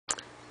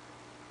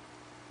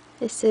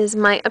This is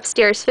my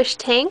upstairs fish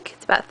tank.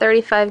 It's about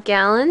 35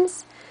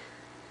 gallons.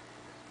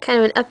 Kind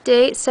of an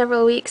update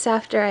several weeks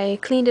after I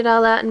cleaned it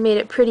all out and made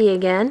it pretty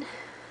again.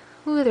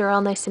 Ooh, they're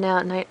all nice and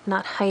out and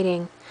not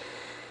hiding.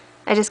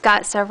 I just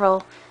got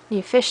several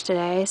new fish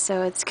today,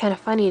 so it's kind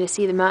of funny to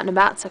see them out and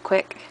about so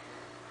quick.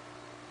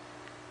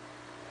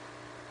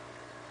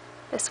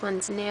 This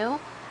one's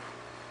new.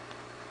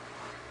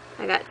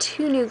 I got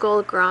 2 new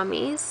gold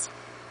gouramis.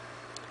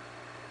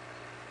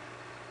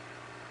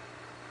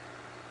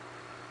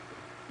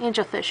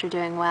 Angelfish are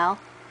doing well.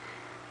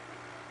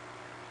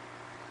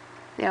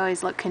 They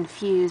always look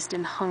confused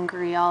and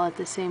hungry all at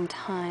the same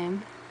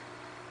time.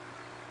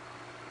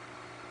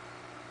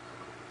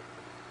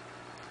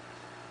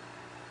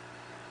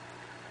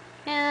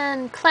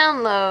 And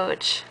clown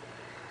loach.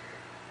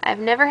 I've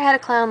never had a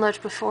clown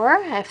loach before.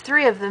 I have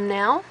 3 of them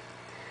now.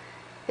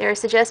 They were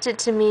suggested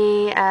to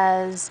me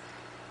as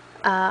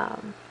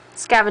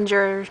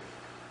scavenger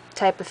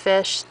type of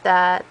fish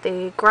that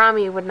the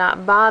gourami would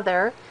not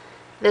bother.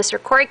 This are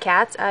cory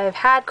cats. I've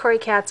had cory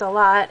cats a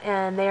lot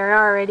and they are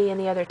already in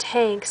the other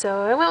tank,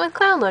 so I went with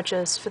clown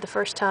loaches for the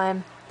first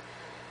time.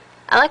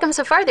 I like them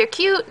so far. They're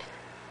cute.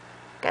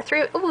 Got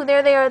 3. Ooh,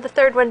 there they are. The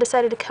 3rd one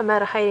decided to come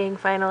out of hiding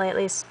finally, at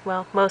least,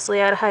 well,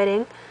 mostly out of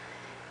hiding.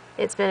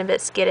 It's been a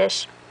bit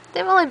skittish.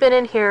 They've only been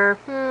in here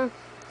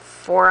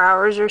 4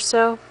 hours or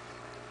so.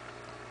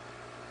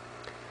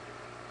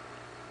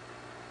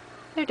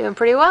 They're doing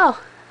pretty well.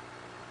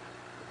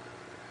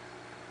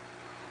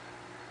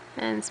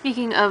 And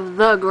speaking of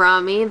the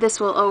gourami, this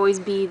will always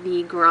be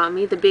the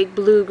gourami, the big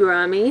blue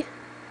gourami,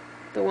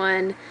 the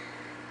one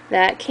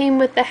that came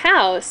with the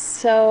house.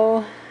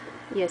 So,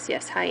 yes,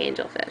 hi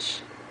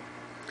angelfish.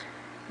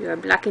 You are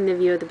blocking the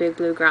view of the big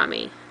blue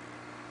gourami.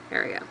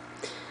 There we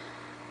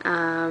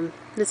go.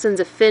 This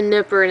one's a fin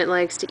nipper and it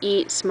likes to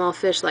eat small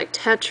fish like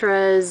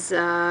tetras.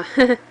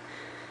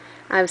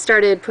 I've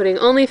started putting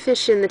only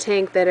fish in the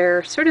tank that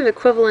are sort of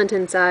equivalent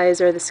in size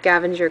or the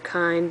scavenger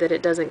kind that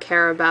it doesn't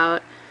care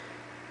about.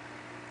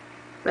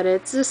 But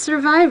it's a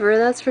survivor,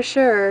 that's for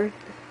sure.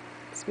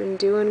 It's been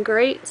doing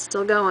great,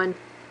 still going.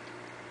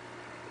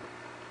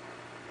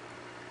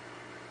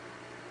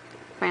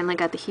 Finally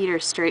got the heater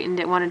straightened.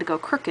 It wanted to go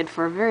crooked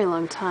for a very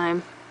long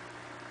time.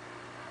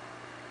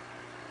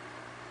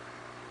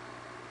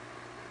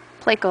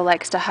 Pleco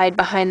likes to hide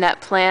behind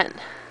that plant,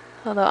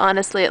 although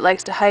honestly it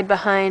likes to hide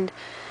behind,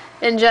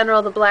 in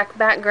general, the black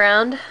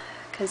background,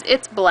 because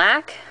it's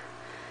black.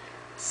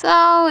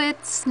 So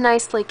it's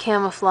nicely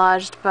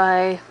camouflaged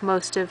by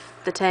most of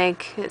the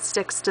tank. It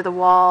sticks to the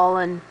wall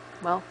and,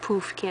 well,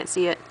 poof, can't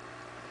see it.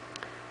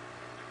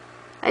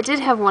 I did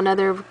have one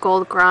other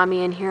gold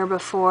gourami in here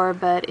before,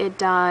 but it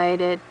died.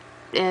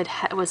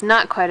 It was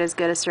not quite as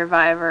good a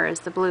survivor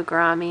as the blue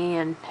gourami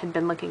and had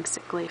been looking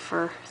sickly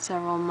for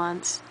several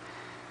months.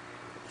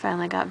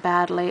 Finally got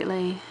bad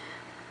lately.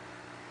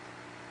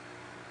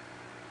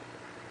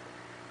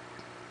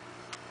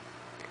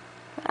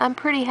 But I'm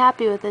pretty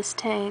happy with this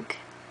tank.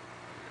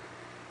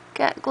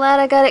 Glad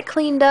I got it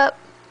cleaned up.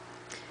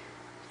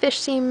 Fish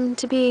seem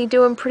to be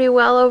doing pretty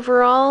well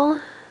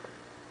overall.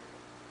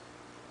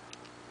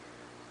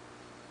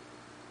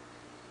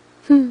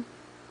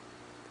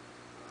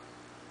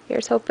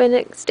 Here's hoping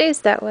it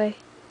stays that way.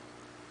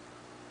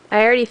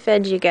 I already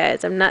fed you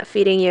guys. I'm not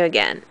feeding you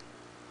again.